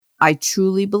I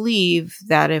truly believe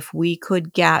that if we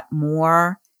could get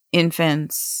more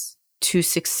infants to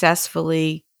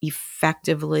successfully,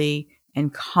 effectively,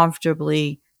 and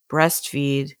comfortably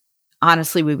breastfeed,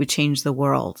 honestly, we would change the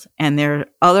world. And there are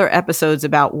other episodes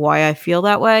about why I feel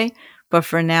that way. But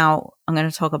for now, I'm going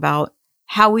to talk about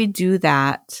how we do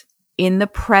that in the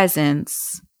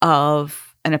presence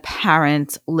of an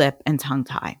apparent lip and tongue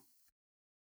tie.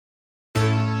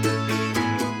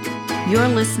 You're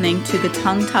listening to the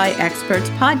Tongue Tie Experts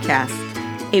podcast,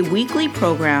 a weekly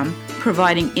program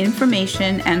providing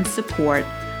information and support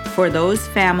for those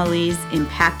families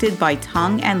impacted by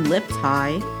tongue and lip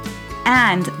tie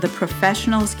and the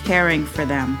professionals caring for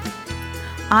them.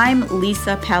 I'm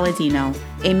Lisa Palladino,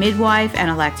 a midwife and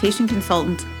a lactation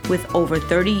consultant with over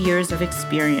 30 years of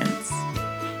experience.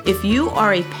 If you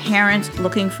are a parent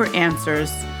looking for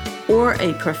answers or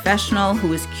a professional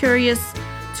who is curious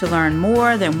to learn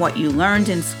more than what you learned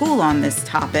in school on this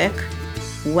topic,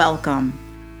 welcome.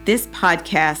 This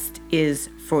podcast is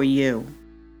for you.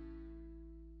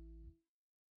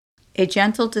 A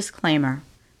gentle disclaimer.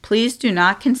 Please do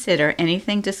not consider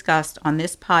anything discussed on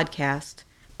this podcast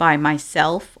by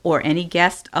myself or any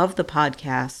guest of the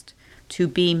podcast to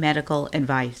be medical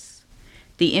advice.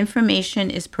 The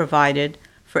information is provided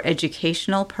for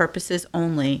educational purposes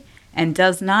only and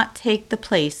does not take the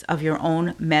place of your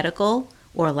own medical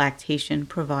or lactation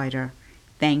provider.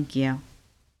 Thank you.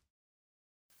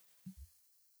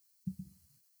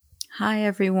 Hi,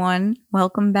 everyone.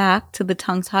 Welcome back to the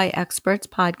Tongue Tie Experts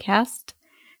podcast.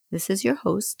 This is your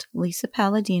host, Lisa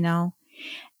Palladino.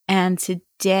 And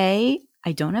today,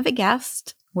 I don't have a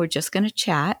guest. We're just going to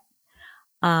chat.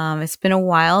 It's been a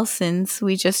while since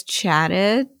we just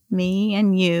chatted, me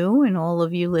and you and all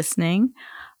of you listening.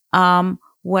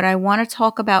 What I want to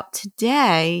talk about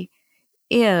today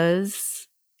is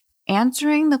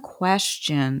answering the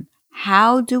question,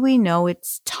 how do we know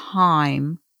it's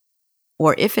time,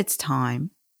 or if it's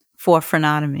time, for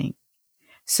frenotomy?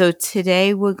 So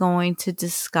today we're going to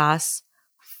discuss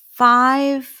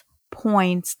 5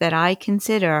 points that I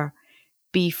consider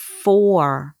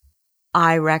before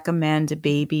I recommend a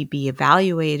baby be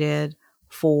evaluated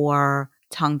for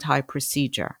tongue tie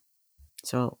procedure.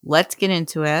 So let's get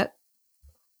into it.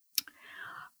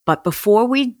 But before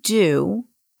we do,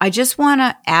 I just want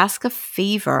to ask a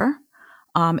favor.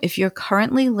 If you're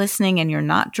currently listening and you're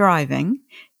not driving,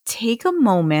 take a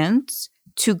moment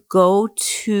to go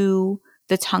to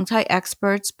the Tongue Tie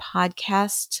Experts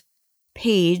podcast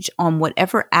page on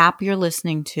whatever app you're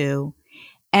listening to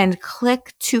and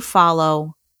click to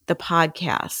follow the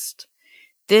podcast.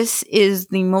 This is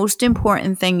the most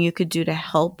important thing you could do to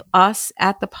help us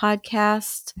at the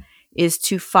podcast is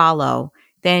to follow.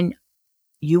 Then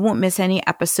you won't miss any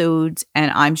episodes,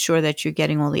 and I'm sure that you're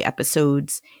getting all the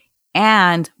episodes,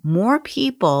 and more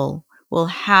people will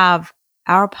have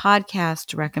our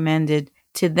podcast recommended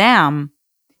to them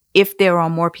if there are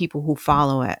more people who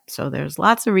follow it. So there's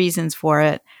lots of reasons for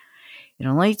it.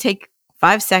 It'll only take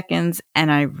 5 seconds,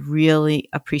 and I really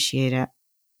appreciate it.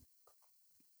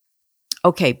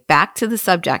 Okay, back to the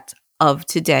subject of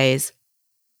today's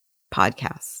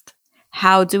podcast.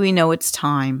 How do we know it's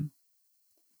time?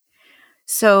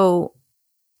 So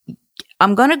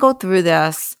I'm going to go through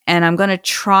this and I'm going to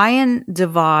try and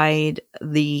divide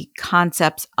the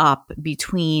concepts up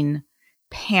between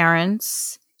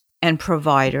parents and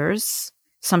providers.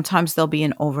 Sometimes there'll be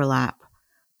an overlap,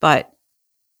 but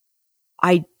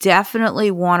I definitely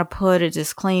want to put a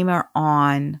disclaimer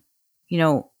on,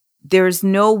 there's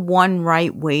no one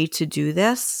right way to do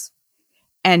this,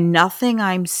 and nothing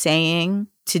I'm saying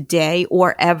today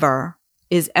or ever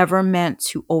is ever meant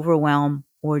to overwhelm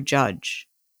or judge.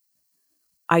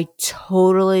 I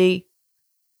totally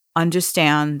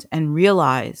understand and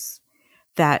realize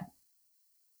that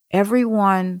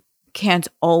everyone can't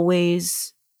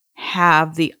always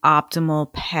have the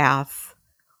optimal path.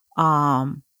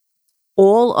 All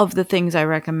of the things I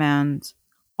recommend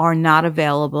are not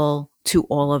available to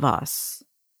all of us.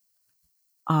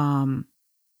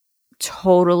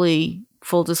 Totally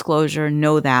full disclosure,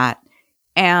 know that.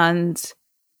 And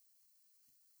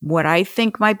what I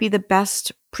think might be the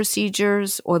best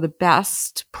procedures or the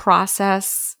best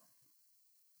process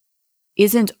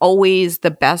isn't always the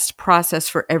best process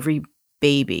for every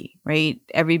baby, right?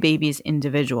 Every baby is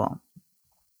individual.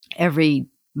 Every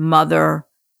mother,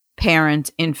 parent,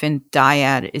 infant,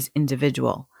 dyad is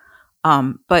individual.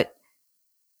 But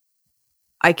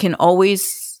I can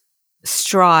always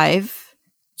strive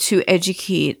to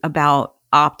educate about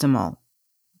optimal.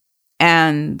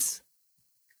 And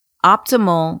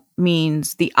optimal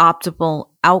means the optimal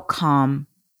outcome.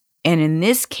 And in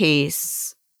this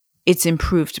case, it's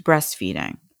improved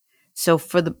breastfeeding. So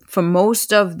for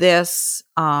most of this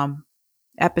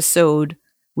episode,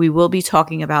 we will be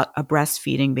talking about a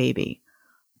breastfeeding baby.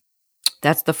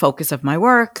 That's the focus of my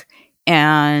work.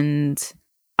 And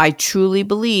I truly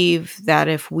believe that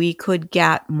if we could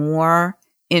get more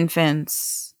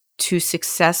infants to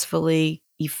successfully,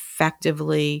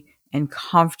 effectively, and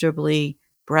comfortably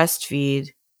breastfeed,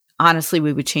 honestly,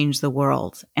 we would change the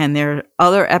world. And there are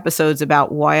other episodes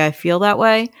about why I feel that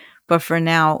way. But for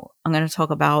now, I'm going to talk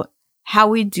about how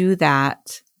we do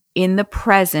that in the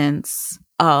presence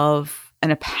of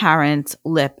an apparent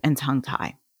lip and tongue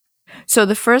tie. So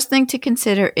the first thing to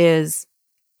consider is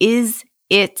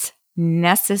it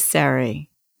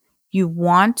necessary? You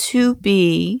want to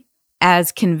be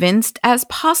as convinced as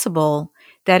possible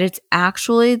that it's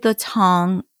actually the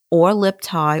tongue or lip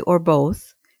tie or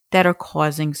both that are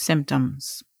causing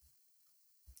symptoms.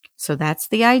 So that's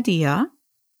the idea.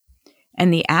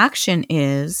 And the action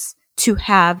is to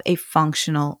have a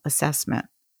functional assessment.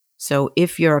 So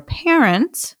if you're a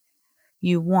parent,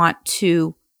 you want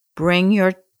to bring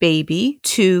your baby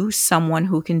to someone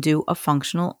who can do a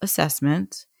functional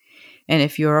assessment. And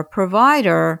if you're a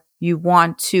provider, you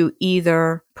want to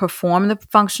either perform the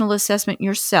functional assessment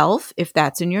yourself, if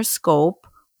that's in your scope,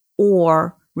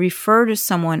 or refer to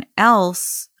someone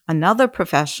else, another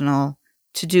professional,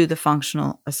 to do the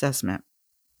functional assessment.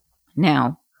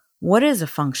 Now, what is a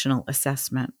functional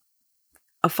assessment?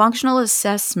 A functional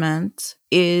assessment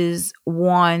is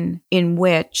one in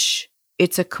which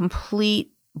it's a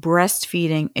complete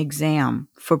breastfeeding exam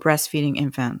for breastfeeding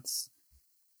infants.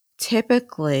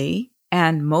 Typically,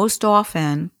 and most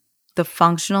often, the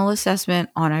functional assessment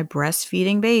on a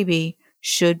breastfeeding baby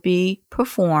should be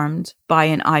performed by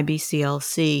an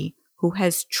IBCLC who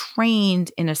has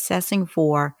trained in assessing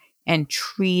for and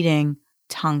treating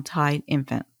tongue-tied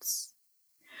infants.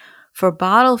 For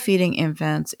bottle feeding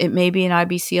infants, it may be an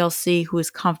IBCLC who is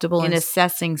comfortable in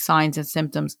assessing signs and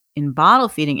symptoms in bottle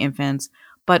feeding infants,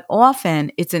 but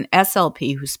often it's an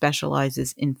SLP who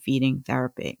specializes in feeding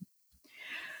therapy.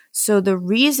 So the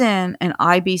reason an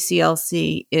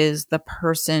IBCLC is the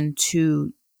person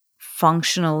to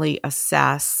functionally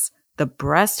assess the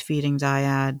breastfeeding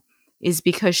dyad is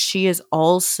because she is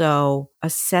also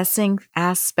assessing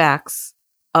aspects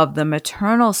of the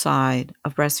maternal side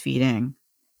of breastfeeding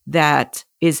that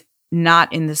is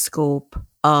not in the scope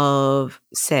of,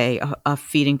 say, a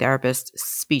feeding therapist,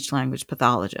 speech language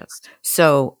pathologist.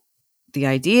 So the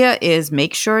idea is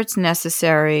make sure it's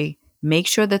necessary, make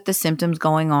sure that the symptoms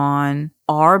going on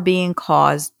are being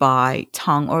caused by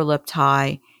tongue or lip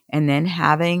tie, and then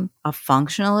having a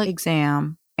functional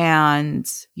exam. And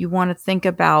you want to think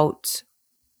about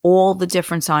all the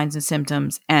different signs and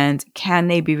symptoms and can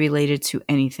they be related to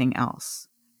anything else?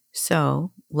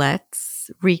 So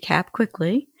let's recap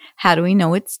quickly. How do we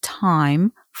know it's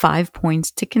time? 5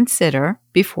 points to consider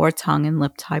before tongue and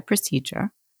lip tie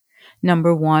procedure.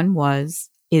 Number 1 was,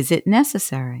 is it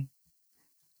necessary?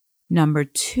 Number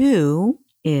 2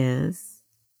 is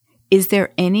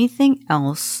there anything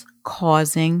else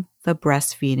causing the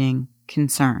breastfeeding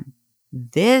concern?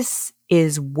 This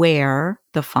is where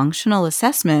the functional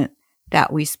assessment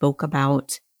that we spoke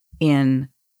about in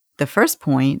the first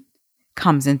point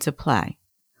comes into play.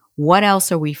 What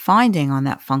else are we finding on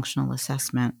that functional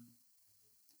assessment?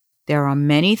 There are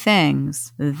many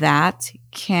things that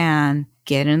can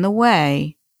get in the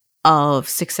way of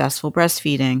successful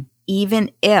breastfeeding.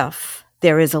 Even if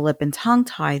there is a lip and tongue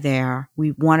tie there,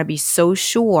 we want to be so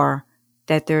sure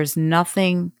that there's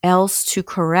nothing else to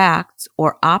correct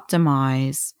or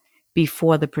optimize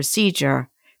before the procedure,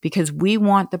 because we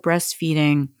want the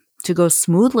breastfeeding to go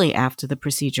smoothly after the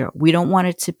procedure. We don't want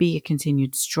it to be a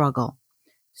continued struggle.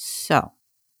 So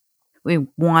we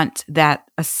want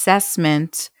that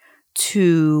assessment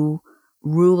to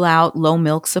rule out low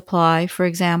milk supply, for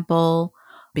example,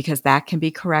 because that can be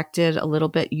corrected a little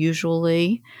bit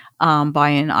usually by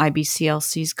an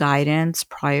IBCLC's guidance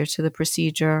prior to the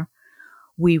procedure.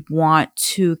 We want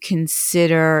to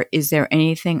consider, is there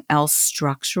anything else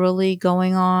structurally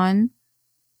going on?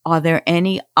 Are there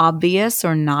any obvious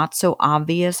or not so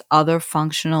obvious other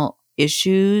functional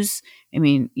issues? I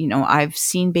mean, I've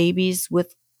seen babies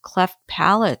with cleft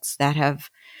palates that have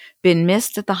been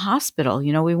missed at the hospital.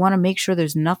 We want to make sure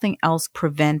there's nothing else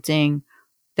preventing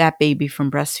that baby from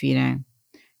breastfeeding.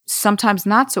 Sometimes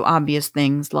not so obvious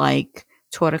things like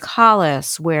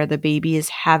torticollis, where the baby is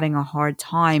having a hard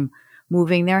time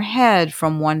moving their head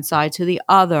from one side to the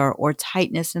other, or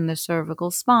tightness in the cervical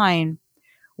spine,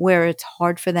 where it's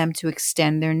hard for them to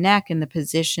extend their neck in the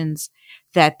positions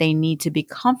that they need to be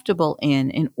comfortable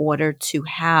in order to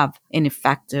have an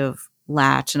effective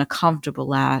latch and a comfortable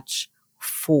latch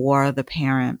for the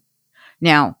parent.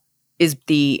 Now, is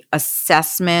the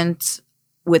assessment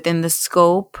within the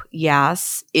scope?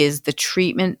 Yes. Is the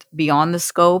treatment beyond the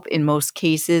scope? In most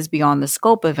cases, beyond the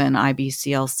scope of an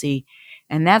IBCLC.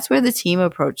 And that's where the team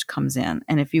approach comes in.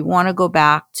 And if you want to go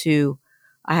back to,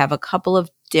 I have a couple of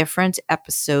different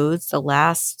episodes. The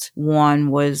last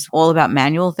one was all about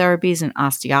manual therapies and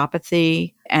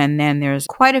osteopathy. And then there's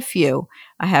quite a few.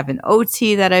 I have an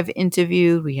OT that I've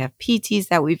interviewed. We have PTs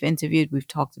that we've interviewed. We've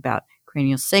talked about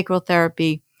craniosacral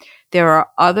therapy. There are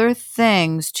other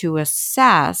things to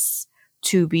assess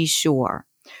to be sure.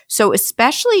 So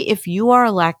especially if you are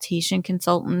a lactation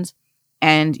consultant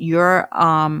and you're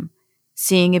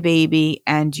seeing a baby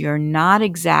and you're not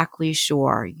exactly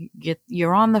sure,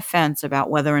 you're on the fence about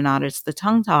whether or not it's the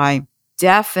tongue tie,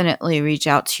 definitely reach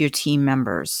out to your team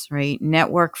members, right?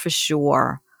 Network for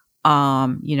sure.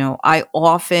 I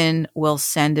often will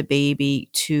send a baby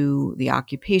to the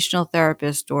occupational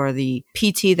therapist or the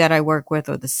PT that I work with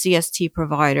or the CST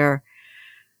provider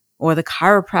or the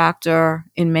chiropractor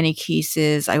in many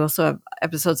cases. I also have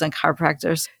episodes on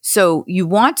chiropractors. So you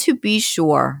want to be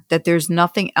sure that there's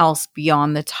nothing else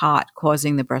beyond the tot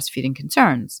causing the breastfeeding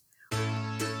concerns.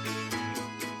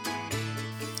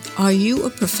 Are you a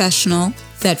professional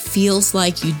that feels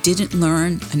like you didn't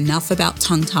learn enough about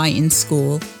tongue tie in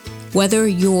school? Whether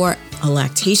you're a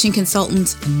lactation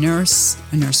consultant, a nurse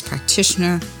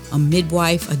practitioner, a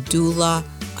midwife, a doula,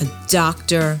 a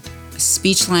doctor, a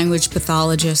speech-language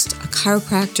pathologist, a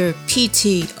chiropractor,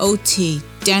 PT, OT,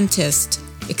 dentist,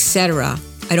 etc.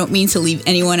 I don't mean to leave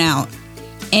anyone out.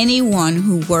 Anyone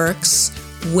who works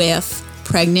with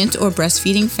pregnant or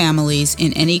breastfeeding families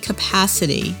in any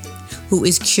capacity who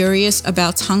is curious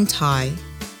about tongue tie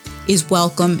is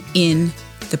welcome in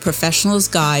the Professional's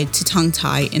Guide to Tongue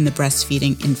Tie in the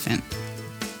Breastfeeding Infant.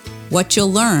 What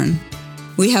you'll learn: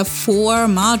 we have 4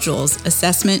 modules: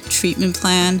 assessment, treatment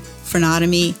plan,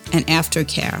 frenotomy, and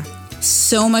aftercare.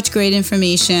 So much great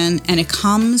information, and it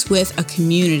comes with a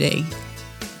community.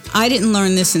 I didn't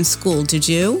learn this in school, did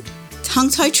you? Tongue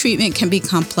tie treatment can be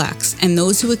complex, and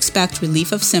those who expect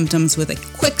relief of symptoms with a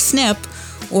quick snip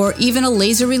or even a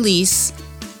laser release,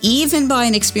 even by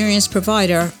an experienced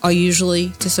provider, are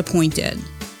usually disappointed.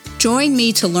 Join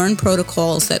me to learn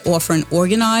protocols that offer an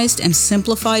organized and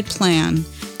simplified plan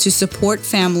to support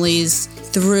families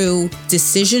through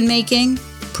decision-making,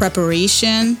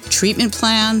 preparation, treatment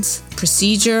plans,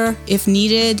 procedure if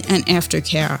needed, and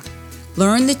aftercare.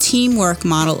 Learn the teamwork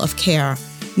model of care.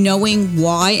 Knowing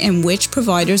why and which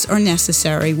providers are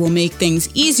necessary will make things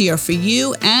easier for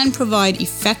you and provide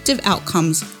effective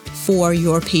outcomes for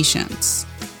your patients.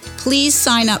 Please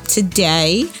sign up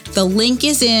today. The link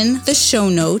is in the show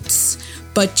notes,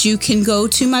 but you can go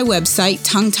to my website,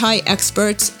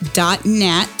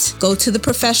 tonguetieexperts.net, go to the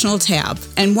professional tab.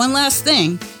 And one last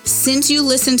thing, since you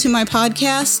listen to my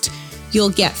podcast, you'll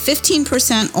get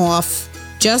 15% off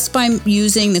just by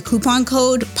using the coupon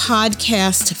code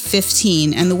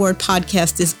podcast15, and the word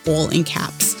podcast is all in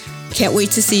caps. Can't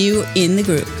wait to see you in the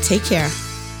group. Take care.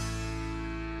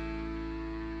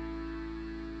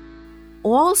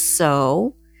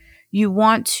 Also, you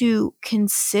want to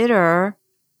consider,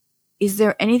 is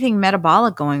there anything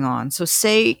metabolic going on? So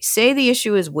say the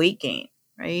issue is weight gain,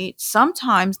 right?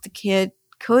 Sometimes the kid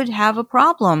could have a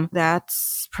problem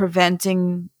that's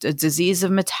preventing a disease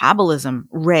of metabolism.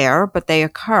 Rare, but they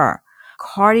occur.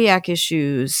 Cardiac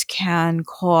issues can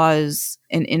cause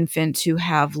an infant to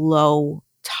have low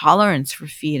tolerance for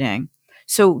feeding.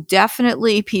 So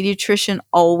definitely pediatrician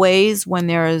always when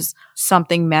there is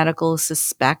something medical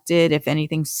suspected, if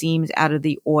anything seems out of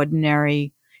the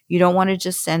ordinary. You don't want to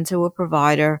just send to a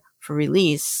provider for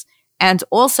release. And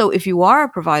also, if you are a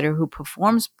provider who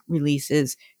performs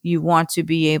releases, you want to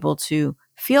be able to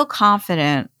feel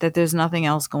confident that there's nothing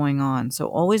else going on. So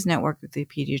always network with the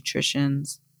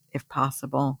pediatricians if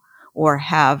possible, or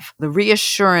have the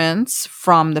reassurance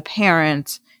from the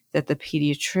parent that the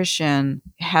pediatrician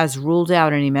has ruled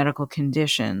out any medical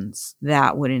conditions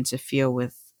that would interfere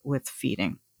with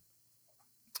feeding.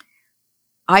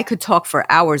 I could talk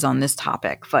for hours on this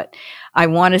topic, but I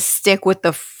want to stick with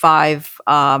the 5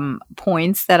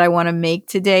 points that I want to make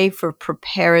today for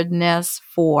preparedness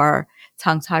for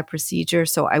tongue tie procedure.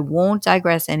 So I won't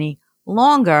digress any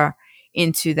longer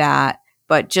into that,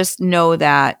 but just know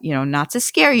that, not to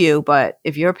scare you, but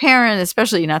if you're a parent,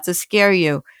 especially not to scare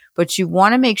you, but you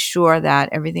want to make sure that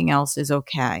everything else is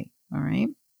okay. All right.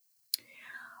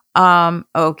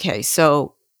 Okay.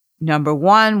 So number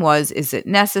 1 was, is it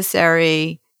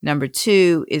necessary? Number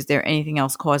 2, is there anything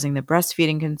else causing the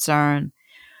breastfeeding concern?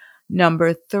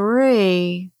 Number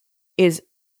 3 is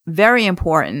very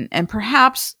important and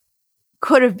perhaps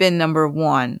could have been number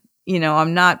 1.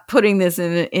 I'm not putting this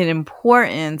in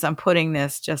importance. I'm putting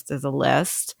this just as a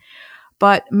list.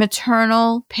 But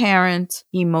maternal parent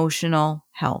emotional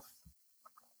health.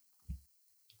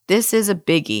 This is a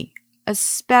biggie,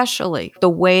 especially the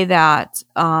way that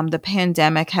the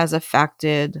pandemic has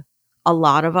affected a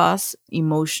lot of us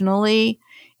emotionally.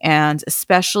 And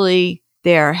especially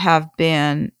there have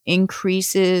been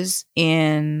increases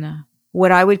in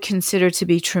what I would consider to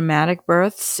be traumatic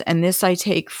births. And this I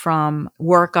take from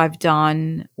work I've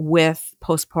done with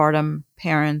postpartum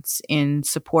parents in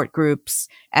support groups,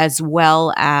 as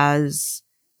well as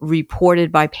reported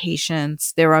by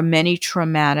patients. There are many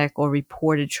traumatic or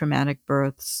reported traumatic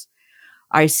births.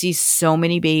 I see so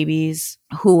many babies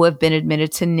who have been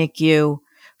admitted to NICU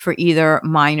for either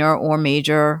minor or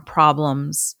major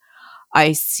problems.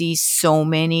 I see so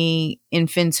many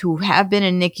infants who have been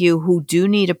in NICU who do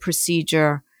need a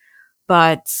procedure,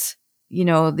 but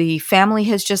the family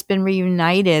has just been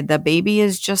reunited. The baby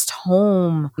is just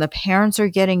home. The parents are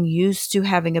getting used to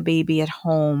having a baby at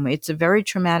home. It's a very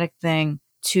traumatic thing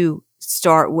to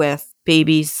start with.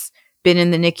 Babies been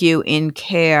in the NICU in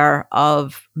care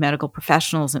of medical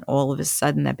professionals, and all of a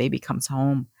sudden that baby comes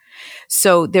home.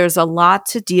 So there's a lot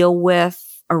to deal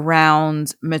with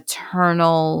around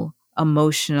maternal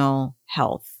emotional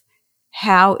health.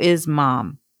 How is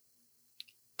mom?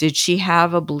 Did she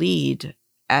have a bleed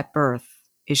at birth?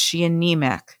 Is she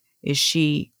anemic? Is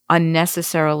she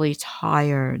unnecessarily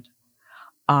tired?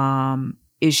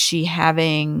 Is she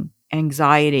having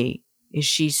anxiety? Is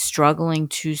she struggling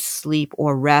to sleep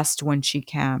or rest when she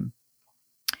can?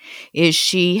 Is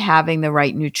she having the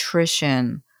right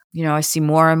nutrition? I see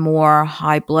more and more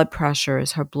high blood pressure.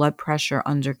 Is her blood pressure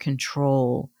under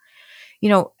control?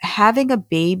 Having a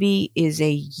baby is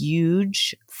a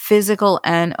huge physical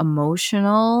and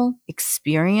emotional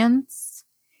experience.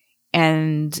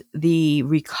 And the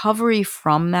recovery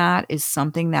from that is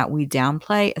something that we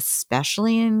downplay,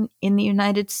 especially in the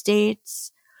United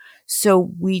States.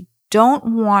 So we don't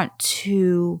want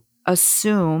to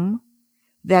assume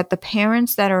that the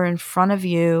parents that are in front of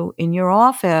you in your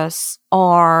office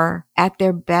are at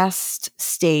their best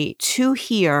state to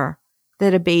hear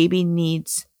that a baby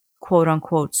needs quote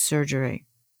unquote surgery.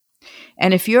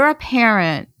 And if you're a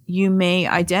parent, you may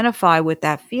identify with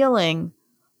that feeling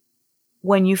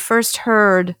when you first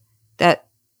heard that,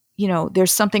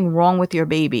 there's something wrong with your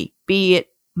baby, be it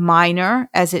minor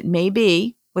as it may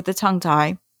be with the tongue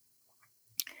tie.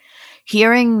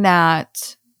 Hearing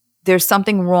that there's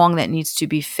something wrong that needs to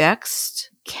be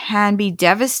fixed can be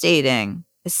devastating,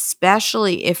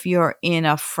 especially if you're in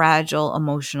a fragile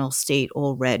emotional state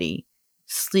already.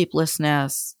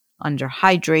 Sleeplessness,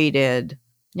 underhydrated,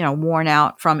 worn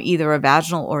out from either a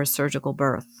vaginal or a surgical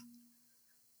birth.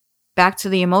 Back to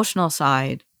the emotional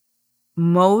side,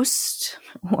 most,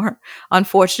 or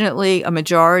unfortunately, a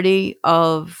majority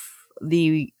of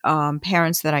the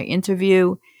parents that I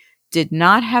interview did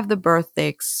not have the birth they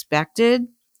expected,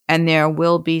 and there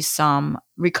will be some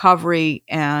recovery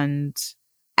and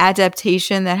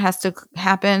adaptation that has to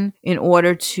happen in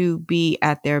order to be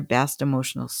at their best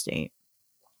emotional state.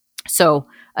 So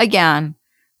again,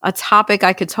 a topic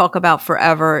I could talk about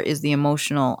forever is the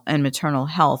emotional and maternal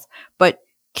health, but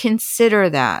consider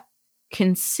that.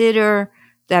 Consider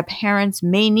that parents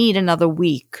may need another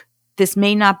week. This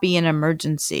may not be an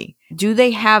emergency. Do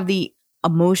they have the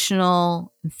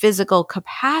emotional and physical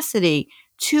capacity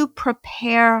to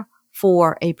prepare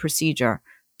for a procedure,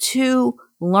 to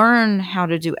learn how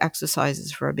to do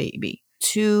exercises for a baby,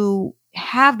 to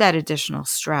have that additional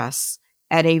stress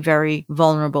at a very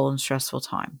vulnerable and stressful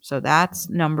time? So that's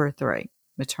number 3,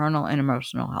 maternal and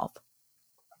emotional health.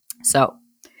 So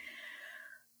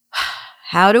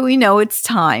how do we know it's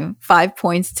time? 5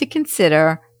 points to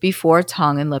consider before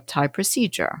tongue and lip tie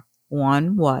procedure.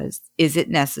 1 was, is it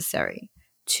necessary?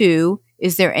 2,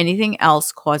 is there anything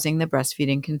else causing the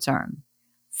breastfeeding concern?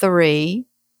 3,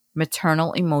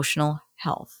 maternal emotional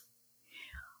health.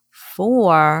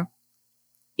 4,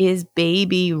 is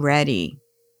baby ready?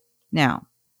 Now,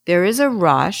 there is a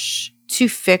rush to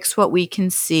fix what we can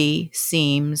see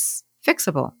seems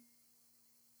fixable.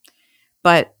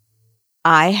 But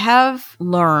I have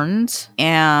learned,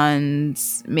 and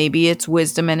maybe it's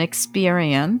wisdom and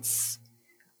experience,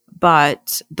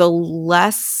 but the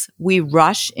less we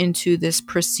rush into this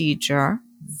procedure,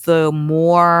 the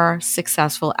more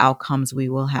successful outcomes we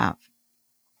will have.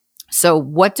 So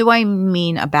what do I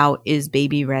mean about is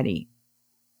baby ready?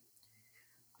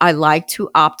 I like to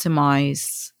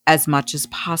optimize as much as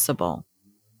possible.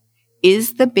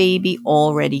 Is the baby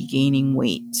already gaining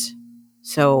weight?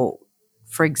 So,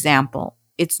 for example,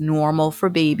 it's normal for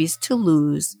babies to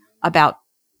lose about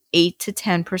 8 to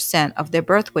 10% of their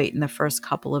birth weight in the first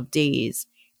couple of days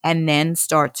and then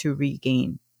start to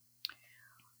regain.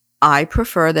 I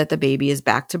prefer that the baby is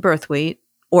back to birth weight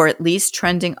or at least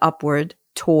trending upward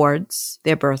towards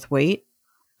their birth weight,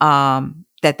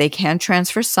 that they can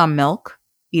transfer some milk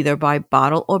either by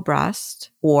bottle or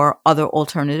breast or other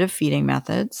alternative feeding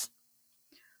methods.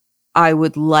 I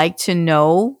would like to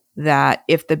know that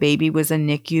if the baby was a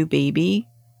NICU baby,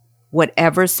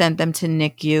 whatever sent them to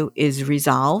NICU is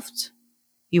resolved.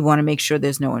 You want to make sure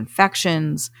there's no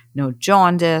infections, no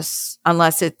jaundice,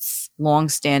 unless it's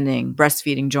long-standing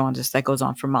breastfeeding jaundice that goes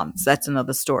on for months. That's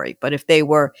another story. But if they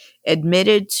were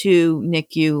admitted to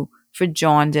NICU for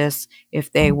jaundice,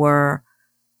 if they were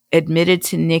admitted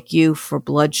to NICU for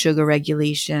blood sugar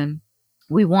regulation,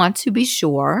 we want to be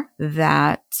sure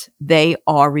that they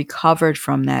are recovered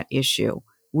from that issue.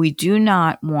 We do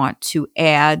not want to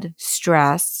add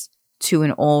stress to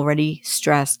an already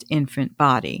stressed infant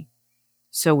body.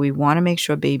 So we want to make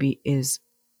sure baby is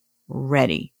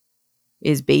ready.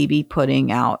 Is baby putting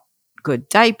out good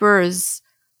diapers?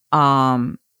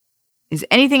 Is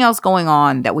anything else going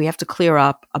on that we have to clear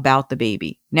up about the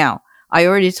baby? Now, I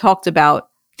already talked about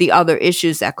the other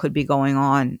issues that could be going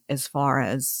on as far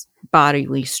as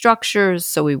bodily structures.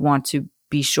 So we want to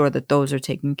be sure that those are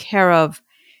taken care of.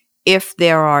 If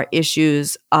there are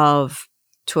issues of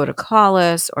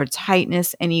torticollis or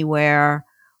tightness anywhere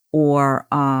or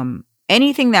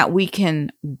anything that we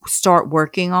can start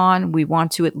working on, we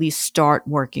want to at least start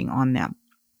working on them,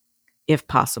 if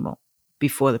possible,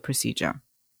 before the procedure.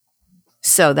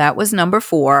 So that was number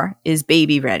 4, is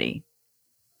baby ready.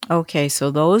 Okay,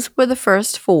 so those were the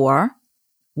first 4.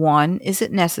 1, is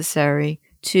it necessary?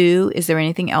 2, is there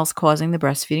anything else causing the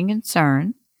breastfeeding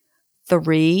concern?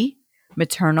 3,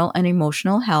 maternal and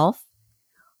emotional health.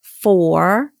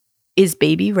 4, is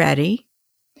baby ready?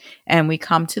 And we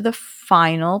come to the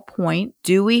final point.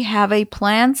 Do we have a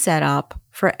plan set up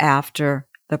for after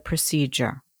the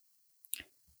procedure?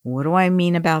 What do I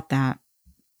mean about that?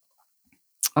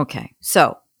 Okay,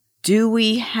 so do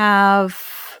we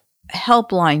have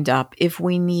help lined up if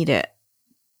we need it?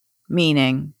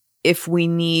 Meaning, if we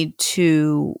need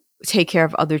to take care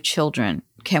of other children,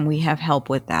 can we have help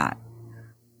with that?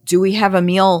 Do we have a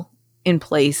meal in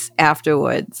place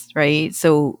afterwards, right?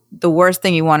 So the worst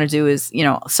thing you want to do is,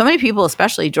 so many people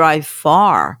especially drive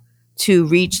far to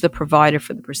reach the provider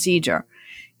for the procedure.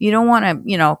 You don't want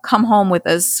to, come home with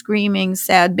a screaming,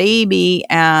 sad baby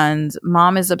and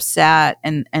mom is upset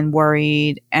and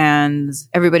worried and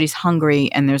everybody's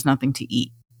hungry and there's nothing to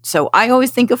eat. So I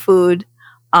always think of food.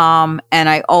 And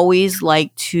I always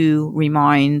like to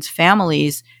remind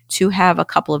families to have a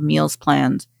couple of meals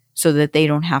planned so that they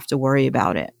don't have to worry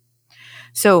about it.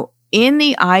 So in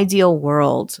the ideal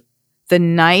world, the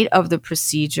night of the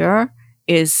procedure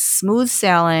is smooth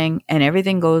sailing and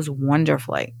everything goes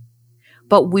wonderfully.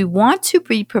 But we want to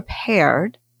be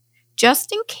prepared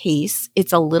just in case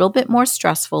it's a little bit more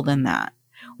stressful than that.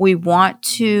 We want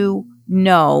to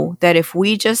know that if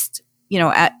we just,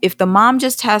 if the mom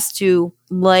just has to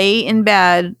lay in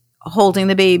bed holding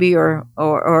the baby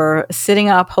or sitting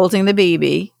up holding the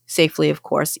baby, safely, of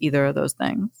course, either of those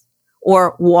things,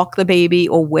 or walk the baby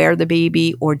or wear the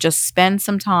baby or just spend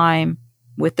some time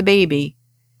with the baby,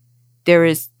 there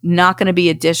is not going to be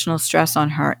additional stress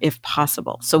on her if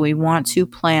possible. So we want to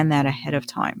plan that ahead of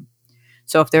time.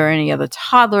 So if there are any other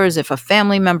toddlers, if a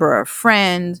family member or a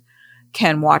friend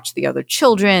can watch the other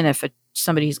children, if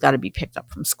somebody's got to be picked up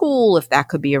from school, if that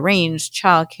could be arranged,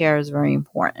 childcare is very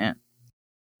important.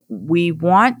 We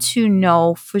want to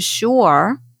know for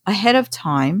sure ahead of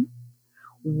time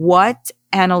what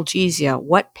analgesia,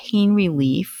 what pain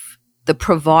relief the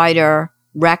provider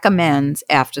recommends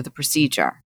after the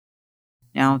procedure.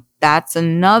 Now, that's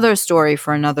another story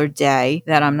for another day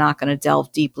that I'm not going to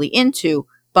delve deeply into,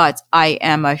 but I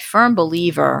am a firm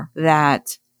believer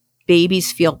that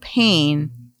babies feel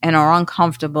pain and are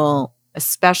uncomfortable,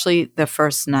 especially the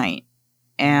first night.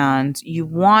 And you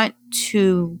want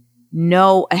to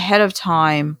know ahead of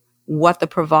time what the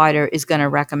provider is going to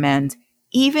recommend.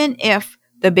 Even if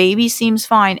the baby seems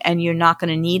fine and you're not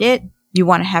going to need it, you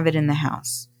want to have it in the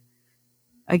house.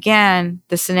 Again,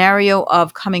 the scenario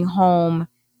of coming home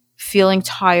feeling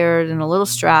tired and a little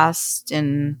stressed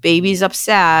and baby's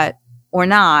upset or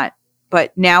not,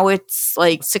 but now it's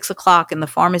like 6:00 and the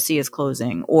pharmacy is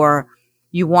closing, or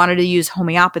you wanted to use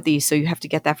homeopathy, so you have to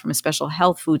get that from a special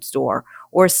health food store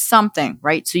or something,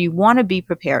 right? So you want to be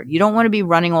prepared. You don't want to be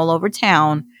running all over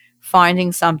town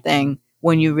finding something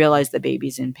when you realize the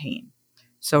baby's in pain.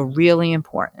 So really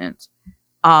important.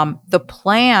 The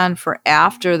plan for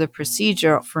after the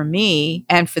procedure for me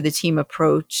and for the team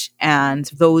approach and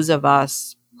those of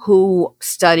us who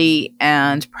study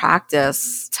and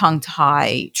practice tongue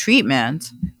tie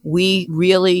treatment, we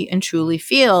really and truly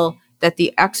feel that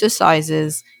the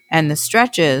exercises and the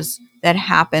stretches that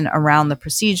happen around the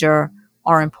procedure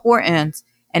are important,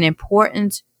 and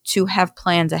important to have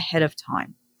planned ahead of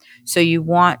time. So you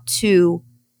want to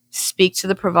speak to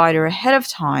the provider ahead of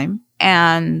time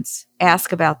and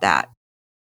ask about that.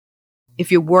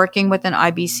 If you're working with an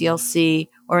IBCLC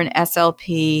or an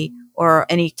SLP or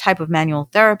any type of manual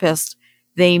therapist,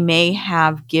 they may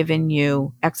have given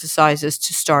you exercises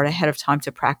to start ahead of time,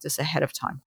 to practice ahead of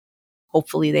time.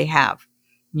 Hopefully they have.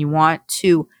 You want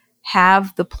to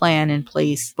have the plan in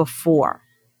place before.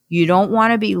 You don't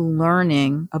want to be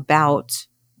learning about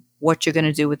what you're going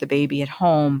to do with the baby at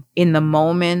home in the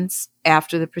moments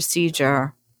after the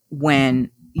procedure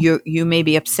when you may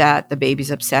be upset, the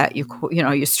baby's upset,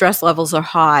 your stress levels are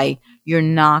high. You're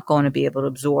not going to be able to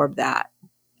absorb that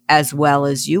as well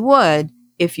as you would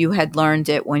if you had learned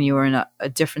it when you were in a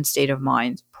different state of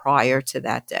mind prior to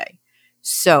that day.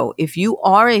 So if you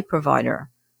are a provider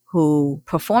who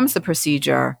performs the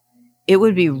procedure, it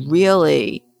would be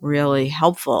really, really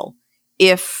helpful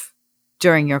if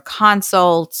during your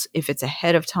consult, if it's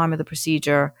ahead of time of the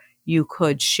procedure, you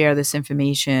could share this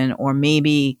information, or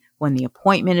maybe when the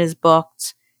appointment is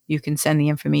booked, you can send the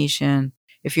information.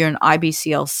 If you're an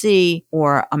IBCLC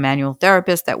or a manual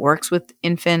therapist that works with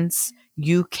infants,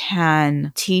 you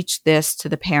can teach this to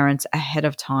the parents ahead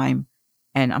of time.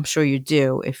 And I'm sure you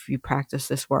do if you practice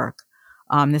this work.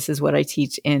 This is what I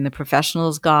teach in the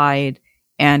professional's guide.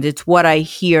 And it's what I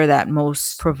hear that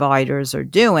most providers are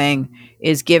doing,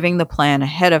 is giving the plan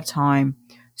ahead of time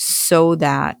so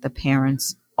that the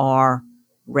parents are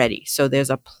ready. So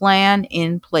there's a plan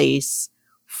in place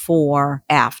for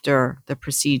after the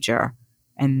procedure.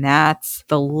 And that's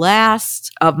the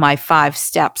last of my 5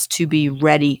 steps to be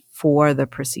ready for the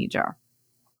procedure.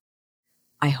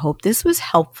 I hope this was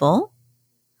helpful.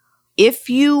 If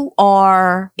you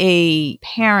are a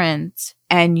parent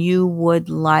and you would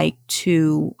like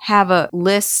to have a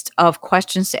list of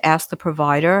questions to ask the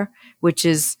provider, which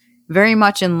is very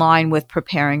much in line with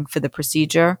preparing for the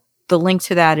procedure, the link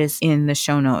to that is in the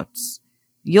show notes.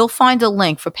 You'll find a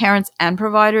link for parents and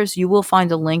providers. You will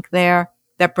find a link there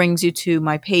that brings you to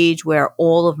my page where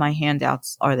all of my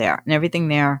handouts are there and everything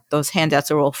there. Those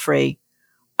handouts are all free.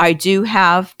 I do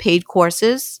have paid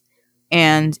courses.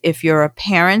 And if you're a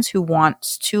parent who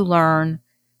wants to learn,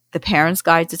 the Parent's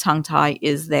Guide to Tongue Tie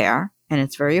is there, and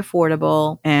it's very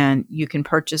affordable, and you can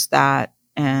purchase that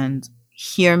and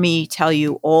hear me tell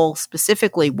you all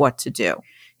specifically what to do.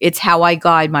 It's how I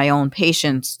guide my own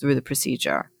patients through the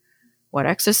procedure. What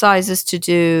exercises to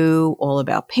do, all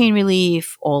about pain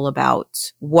relief, all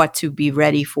about what to be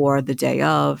ready for the day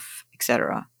of,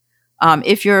 etc.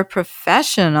 If you're a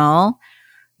professional,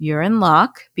 you're in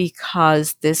luck,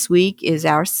 because this week is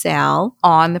our sale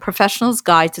on the Professional's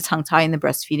Guide to Tongue Tie in the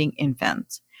Breastfeeding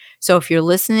Infant. So if you're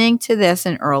listening to this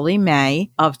in early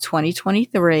May of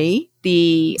 2023,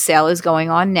 the sale is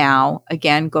going on now.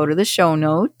 Again, go to the show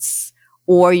notes,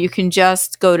 or you can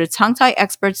just go to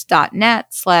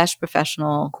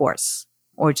tonguetieexperts.net/professional course,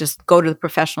 or just go to the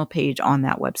professional page on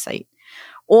that website.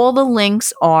 All the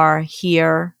links are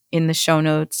here in the show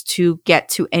notes to get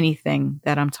to anything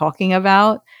that I'm talking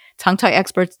about.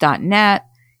 tonguetieexperts.net.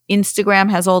 Instagram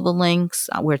has all the links.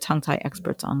 We're Tongue Tie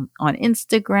Experts on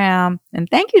Instagram. And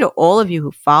thank you to all of you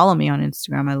who follow me on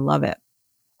Instagram. I love it.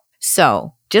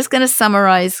 So just going to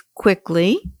summarize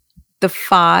quickly the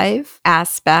 5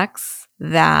 aspects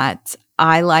that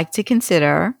I like to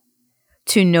consider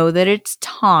to know that it's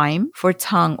time for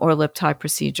tongue or lip tie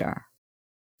procedure.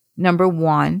 Number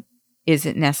 1, is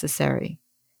it necessary?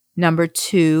 Number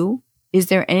 2, is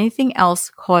there anything else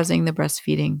causing the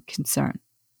breastfeeding concern?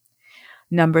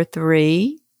 Number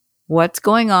 3, what's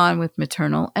going on with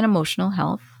maternal and emotional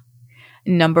health?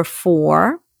 Number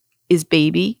 4, is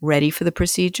baby ready for the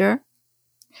procedure?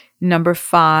 Number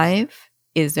 5,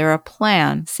 is there a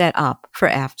plan set up for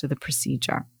after the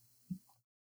procedure?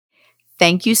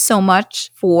 Thank you so much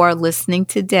for listening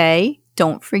today.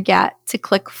 Don't forget to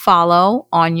click follow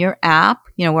on your app.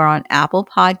 We're on Apple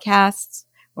Podcasts.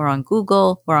 We're on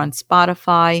Google, we're on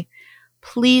Spotify.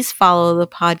 Please follow the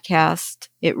podcast.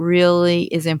 It really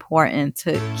is important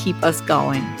to keep us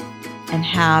going, and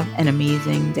have an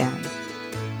amazing day.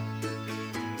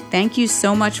 Thank you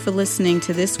so much for listening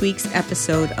to this week's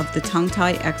episode of the Tongue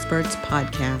Tie Experts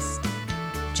podcast.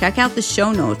 Check out the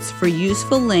show notes for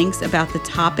useful links about the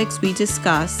topics we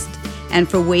discussed and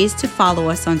for ways to follow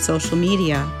us on social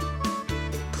media.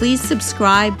 Please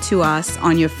subscribe to us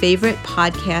on your favorite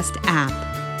podcast app.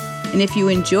 And if you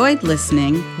enjoyed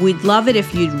listening, we'd love it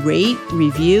if you'd rate,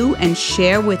 review, and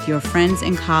share with your friends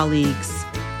and colleagues.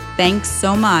 Thanks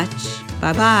so much.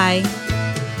 Bye-bye.